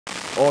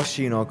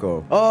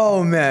Oshinoko.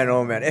 Oh man,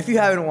 if you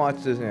haven't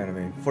watched this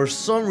anime, for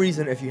some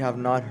reason, if you have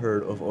not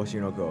heard of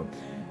Oshinoko,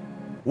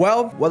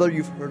 well, whether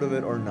you've heard of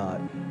it or not,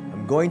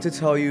 I'm going to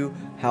tell you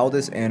how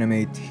this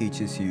anime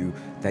teaches you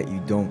that you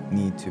don't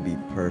need to be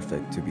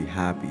perfect to be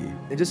happy,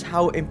 and just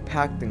how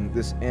impacting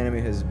this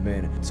anime has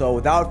been. So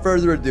without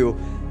further ado,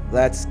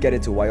 let's get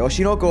into why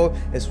Oshinoko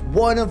is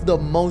one of the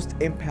most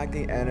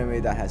impacting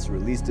anime that has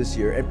released this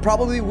year, and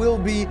probably will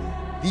be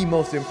the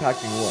most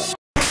impacting one.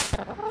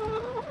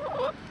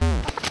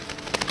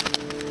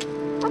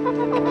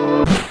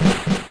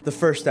 The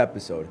first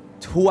episode,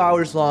 2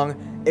 hours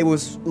long. It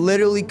was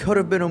literally could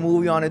have been a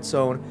movie on its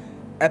own.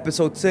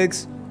 Episode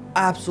 6,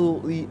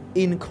 absolutely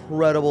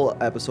incredible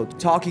episode,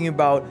 talking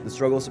about the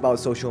struggles about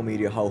social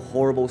media, how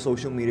horrible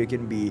social media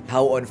can be,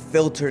 how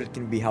unfiltered it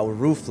can be, how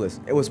ruthless.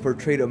 It was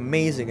portrayed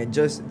amazing, and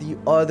just the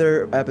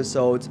other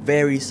episodes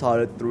very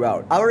solid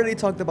throughout. I already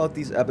talked about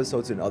these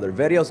episodes in other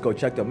videos, go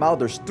check them out.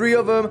 There's 3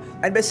 of them,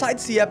 and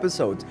besides the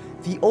episodes,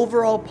 the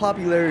overall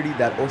popularity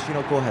that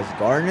Oshinoko has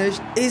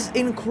garnished is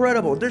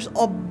incredible. There's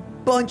a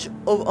bunch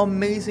of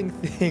amazing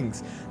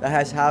things that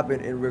has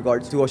happened in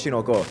regards to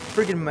Oshinoko.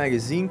 Freaking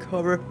magazine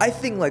cover. I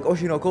think like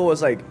Oshinoko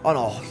was like on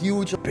a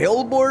huge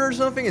billboard or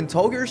something in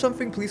Tokyo or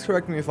something. Please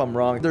correct me if I'm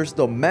wrong. There's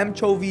the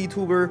Memcho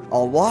VTuber, a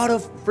lot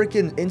of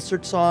freaking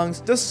insert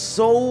songs. Just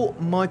so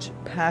much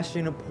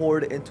passion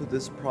poured into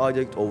this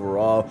project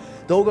overall.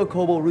 Doga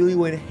Kobo really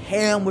went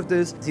ham with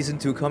this. Season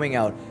 2 coming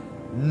out.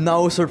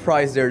 No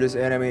surprise there, this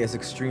anime is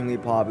extremely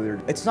popular.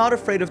 It's not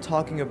afraid of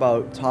talking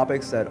about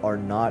topics that are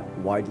not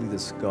widely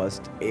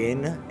discussed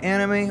in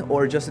anime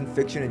or just in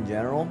fiction in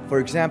general.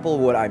 For example,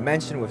 what I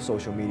mentioned with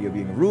social media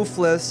being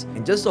ruthless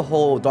and just the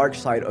whole dark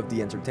side of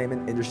the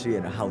entertainment industry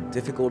and how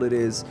difficult it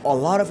is. A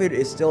lot of it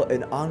is still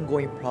an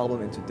ongoing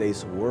problem in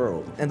today's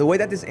world. And the way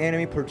that this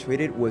anime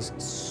portrayed it was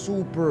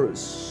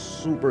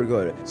super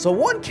good. So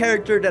one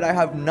character that I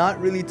have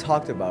not really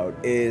talked about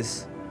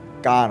is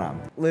Kana.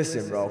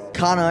 Listen, bro.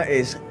 Kana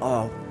is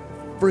a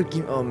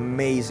freaking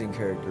amazing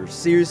character.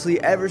 Seriously,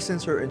 ever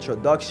since her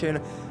introduction,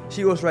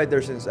 she was right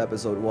there since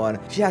episode 1.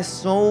 She has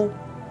so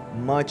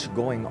much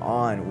going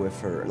on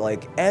with her.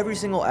 Like, every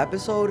single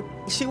episode,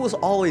 she was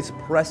always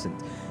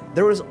present.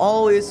 There was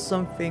always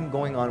something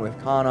going on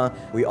with Kana.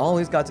 We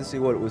always got to see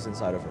what was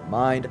inside of her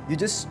mind. You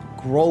just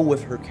grow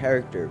with her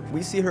character.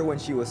 We see her when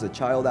she was a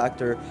child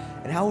actor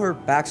and how her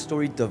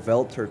backstory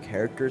developed her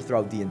character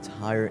throughout the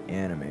entire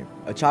anime.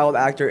 A child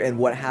actor and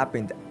what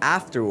happened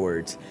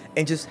afterwards,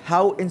 and just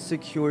how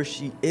insecure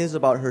she is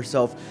about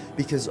herself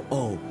because,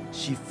 oh,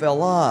 she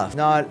fell off.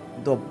 Not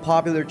the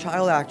popular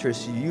child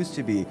actress she used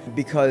to be,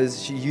 because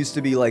she used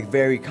to be like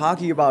very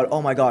cocky about,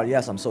 oh my god,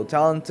 yes, I'm so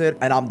talented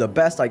and I'm the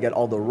best, I get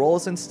all the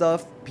roles and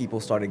stuff. People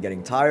started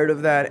getting tired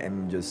of that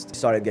and just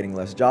started getting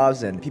less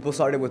jobs, and people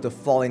started with the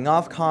falling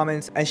off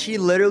comments, and she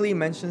literally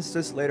mentions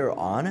this later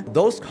on.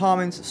 Those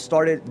comments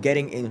started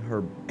getting in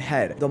her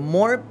head. The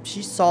more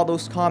she saw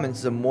those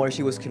comments, the more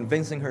she was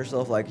convincing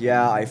herself like,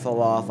 yeah, I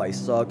fell off, I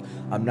suck,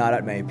 I'm not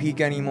at my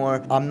peak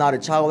anymore, I'm not a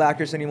child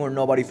actress anymore,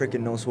 nobody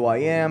freaking knows who I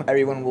am,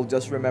 everyone will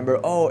just remember,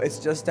 oh, it's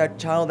just that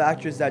child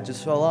actress that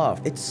just fell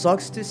off. It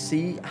sucks to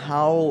see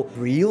how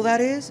real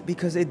that is,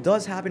 because it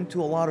does happen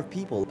to a lot of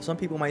people. Some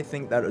people might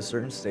think that a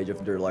certain stage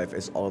of their life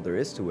is all there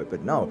is to it,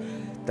 but no,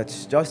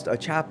 that's just a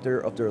chapter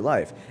of their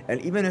life. And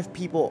even if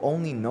people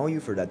only know you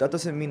for that, that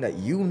doesn't mean that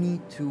you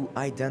need to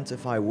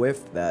identify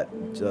with that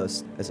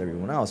just as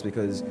everyone else,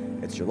 because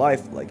it's your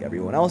life like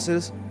everyone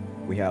else's.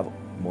 We have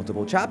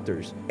multiple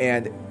chapters,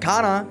 and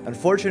Kana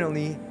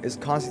unfortunately is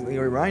constantly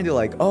reminded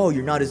like, oh,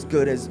 you're not as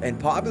good as and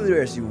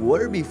popular as you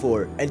were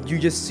before. And you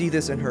just see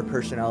this in her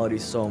personality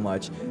so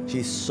much.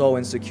 She's so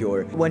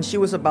insecure. When she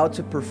was about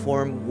to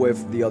perform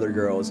with the other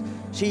girls,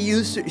 she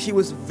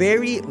was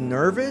very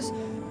nervous,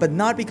 but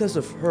not because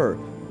of her.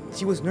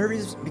 She was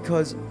nervous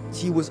because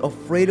she was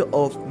afraid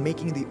of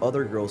making the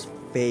other girls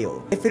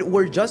fail. If it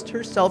were just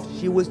herself,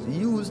 she was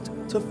used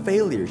to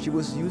failure. She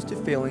was used to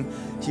failing.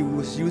 She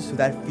was used to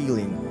that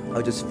feeling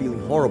of just feeling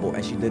horrible,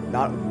 and she did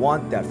not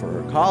want that for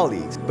her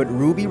colleagues. But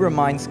Ruby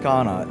reminds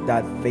Kana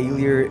that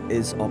failure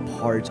is a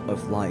part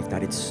of life,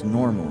 that it's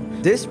normal.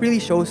 This really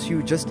shows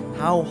you just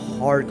how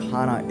hard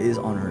Kana is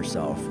on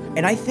herself.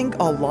 And I think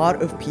a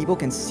lot of people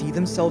can see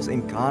themselves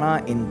in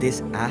Kana in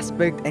this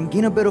aspect and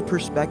gain a bit of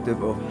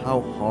perspective of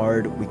how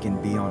hard we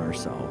can be on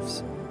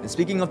ourselves. And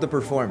speaking of the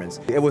performance,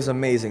 it was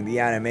amazing. The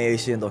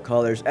animation, the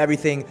colors,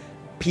 everything.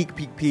 Peak.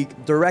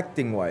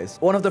 Directing wise,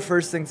 one of the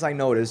first things I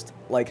noticed,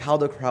 like how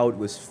the crowd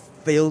was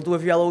filled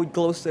with yellow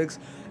glow sticks.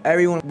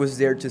 Everyone was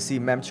there to see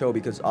Memcho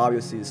because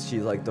obviously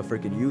she's like the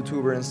freaking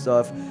YouTuber and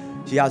stuff.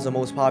 She has the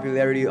most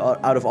popularity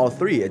out of all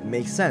 3. It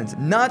makes sense.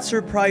 Not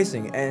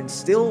surprising, and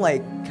still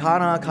like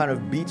Kana kind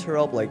of beats her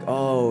up like,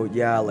 oh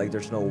yeah, like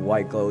there's no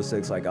white glow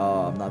sticks, like,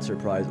 oh, I'm not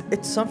surprised.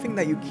 It's something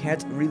that you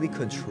can't really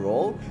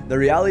control. The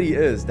reality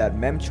is that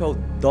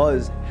Memcho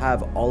does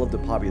have all of the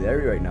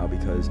popularity right now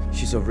because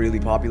she's a really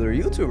popular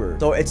YouTuber.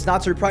 So it's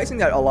not surprising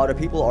that a lot of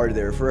people are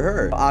there for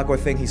her. Aqua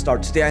thing, he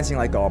starts dancing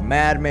like a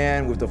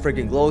madman with the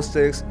freaking glow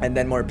sticks. sticks, and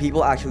then more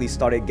people actually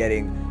started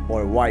getting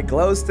more white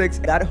glow sticks.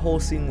 That whole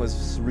scene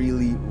was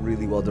really,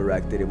 really well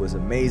directed. It was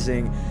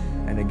amazing.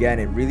 And again,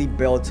 it really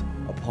built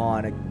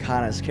upon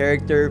Kana's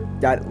character,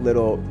 that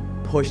little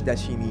push that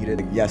she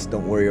needed. Yes,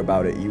 don't worry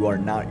about it. You are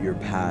not your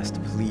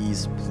past.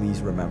 Please,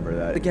 please remember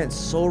that. Again,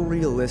 so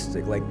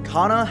realistic. Like,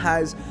 Kana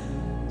has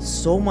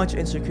so much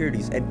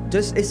insecurities and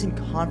just isn't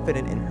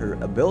confident in her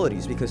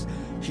abilities because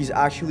she's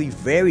actually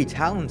very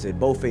talented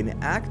both in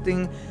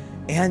acting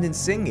and in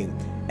singing.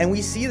 And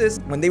we see this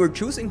when they were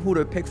choosing who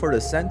to pick for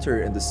the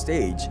center in the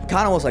stage.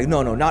 Kana was like,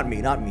 no, not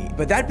me.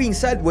 But that being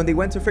said, when they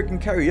went to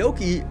freaking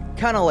karaoke,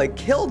 Kana like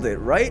killed it,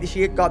 right?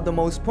 She got the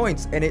most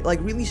points, and it like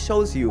really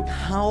shows you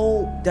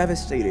how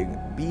devastating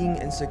being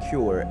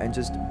insecure and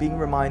just being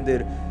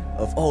reminded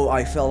of, oh,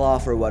 I fell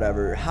off or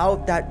whatever, how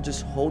that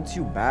just holds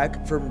you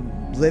back from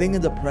living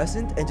in the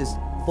present and just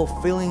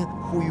fulfilling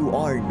who you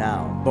are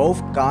now. Both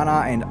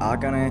Kana and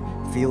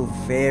Akane feel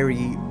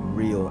very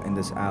real in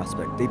this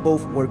aspect. They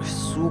both work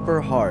super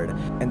hard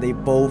and they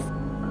both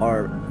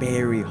are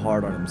very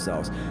hard on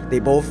themselves. They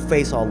both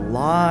face a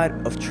lot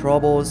of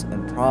troubles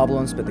and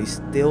problems, but they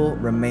still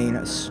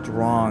remain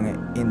strong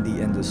in the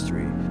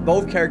industry.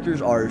 Both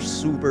characters are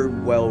super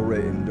well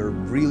written. They're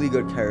really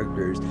good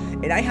characters.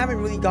 And I haven't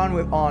really gone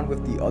on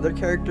with the other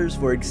characters.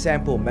 For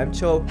example,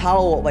 Memcho,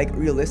 how like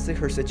realistic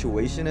her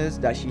situation is,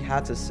 that she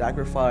had to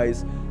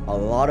sacrifice a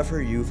lot of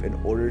her youth in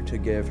order to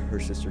give her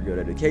sister good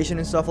education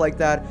and stuff like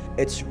that.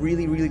 It's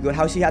really, really good.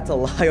 How she had to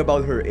lie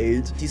about her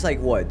age. She's like,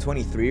 what,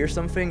 23 or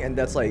something? And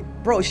that's like,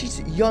 bro, she's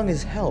young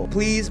as hell.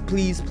 Please,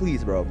 please,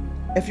 please, bro.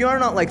 If you're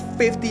not like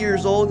 50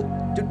 years old,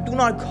 do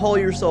not call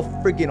yourself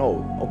freaking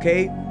old,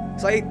 okay?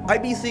 So I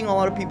be seeing a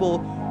lot of people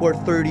who are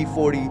 30,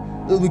 40,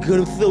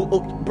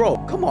 bro,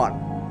 come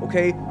on,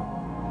 okay?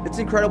 It's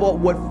incredible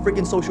what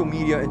freaking social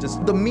media and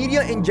just the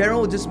media in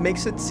general just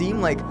makes it seem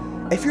like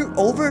if you're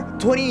over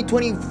 20,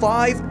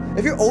 25,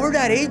 if you're over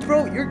that age,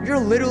 bro, you're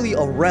literally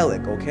a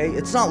relic, okay?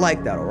 It's not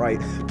like that, all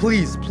right?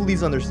 Please,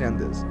 please understand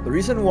this. The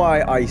reason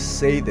why I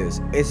say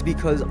this is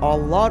because a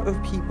lot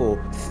of people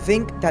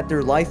think that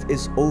their life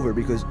is over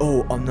because,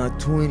 oh, I'm not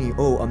 20,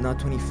 oh, I'm not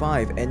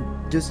 25, and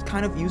just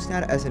kind of use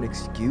that as an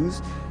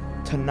excuse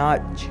to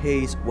not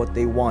chase what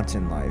they want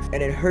in life.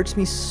 And it hurts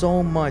me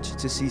so much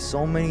to see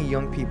so many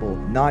young people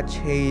not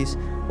chase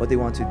what they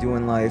want to do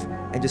in life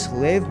and just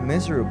live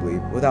miserably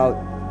without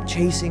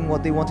chasing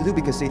what they want to do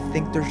because they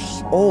think they're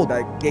old,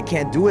 like they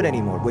can't do it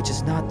anymore, which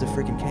is not the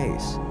freaking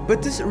case.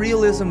 But this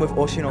realism with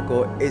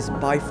Oshinoko is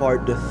by far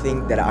the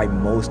thing that I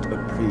most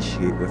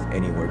appreciate with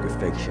any work of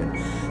fiction.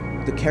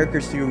 The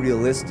characters feel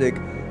realistic,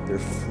 they're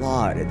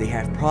flawed, and they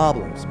have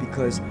problems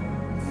because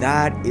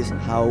that is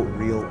how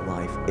real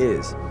life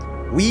is.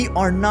 We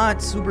are not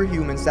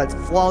superhumans that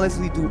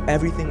flawlessly do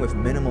everything with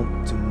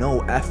minimum to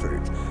no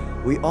effort.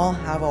 We all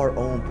have our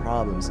own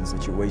problems and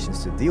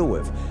situations to deal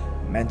with,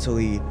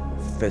 mentally,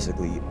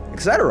 physically,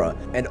 etc.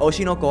 And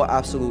Oshinoko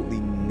absolutely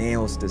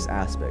nails this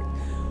aspect.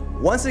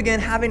 Once again,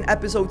 having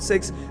episode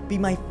 6 be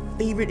my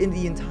favorite in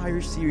the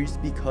entire series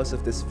because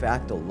of this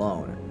fact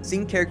alone.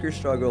 Seeing characters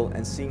struggle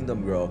and seeing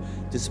them grow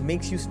just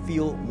makes you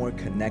feel more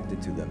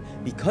connected to them.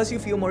 Because you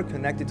feel more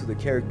connected to the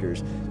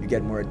characters, you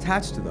get more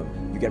attached to them.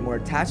 You get more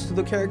attached to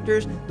the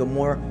characters, the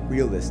more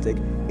realistic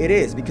it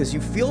is because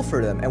you feel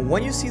for them. And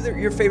when you see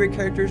your favorite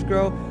characters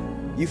grow,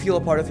 you feel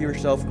a part of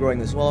yourself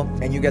growing as well,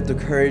 and you get the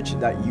courage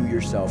that you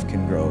yourself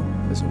can grow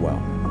as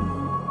well.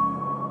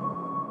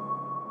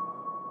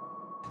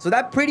 So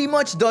that pretty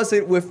much does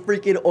it with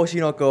freaking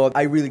Oshinoko.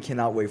 I really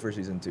cannot wait for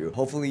season 2.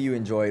 Hopefully you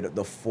enjoyed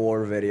the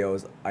 4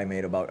 videos I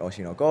made about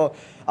Oshinoko.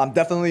 I'm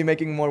definitely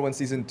making more when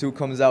season 2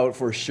 comes out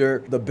for sure.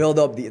 The build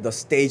up, the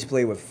stage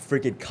play with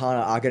freaking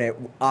Kana,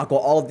 Akane, Ako,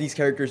 all of these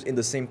characters in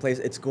the same place,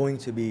 it's going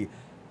to be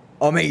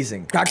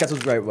amazing. Crack that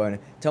subscribe button.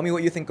 Tell me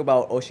what you think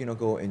about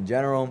Oshinoko in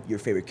general, your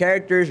favorite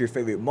characters, your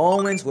favorite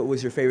moments, what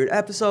was your favorite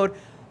episode,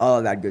 all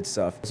of that good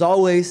stuff. As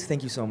always,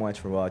 thank you so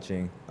much for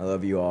watching. I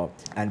love you all.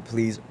 And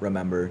please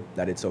remember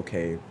that it's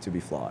okay to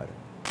be flawed.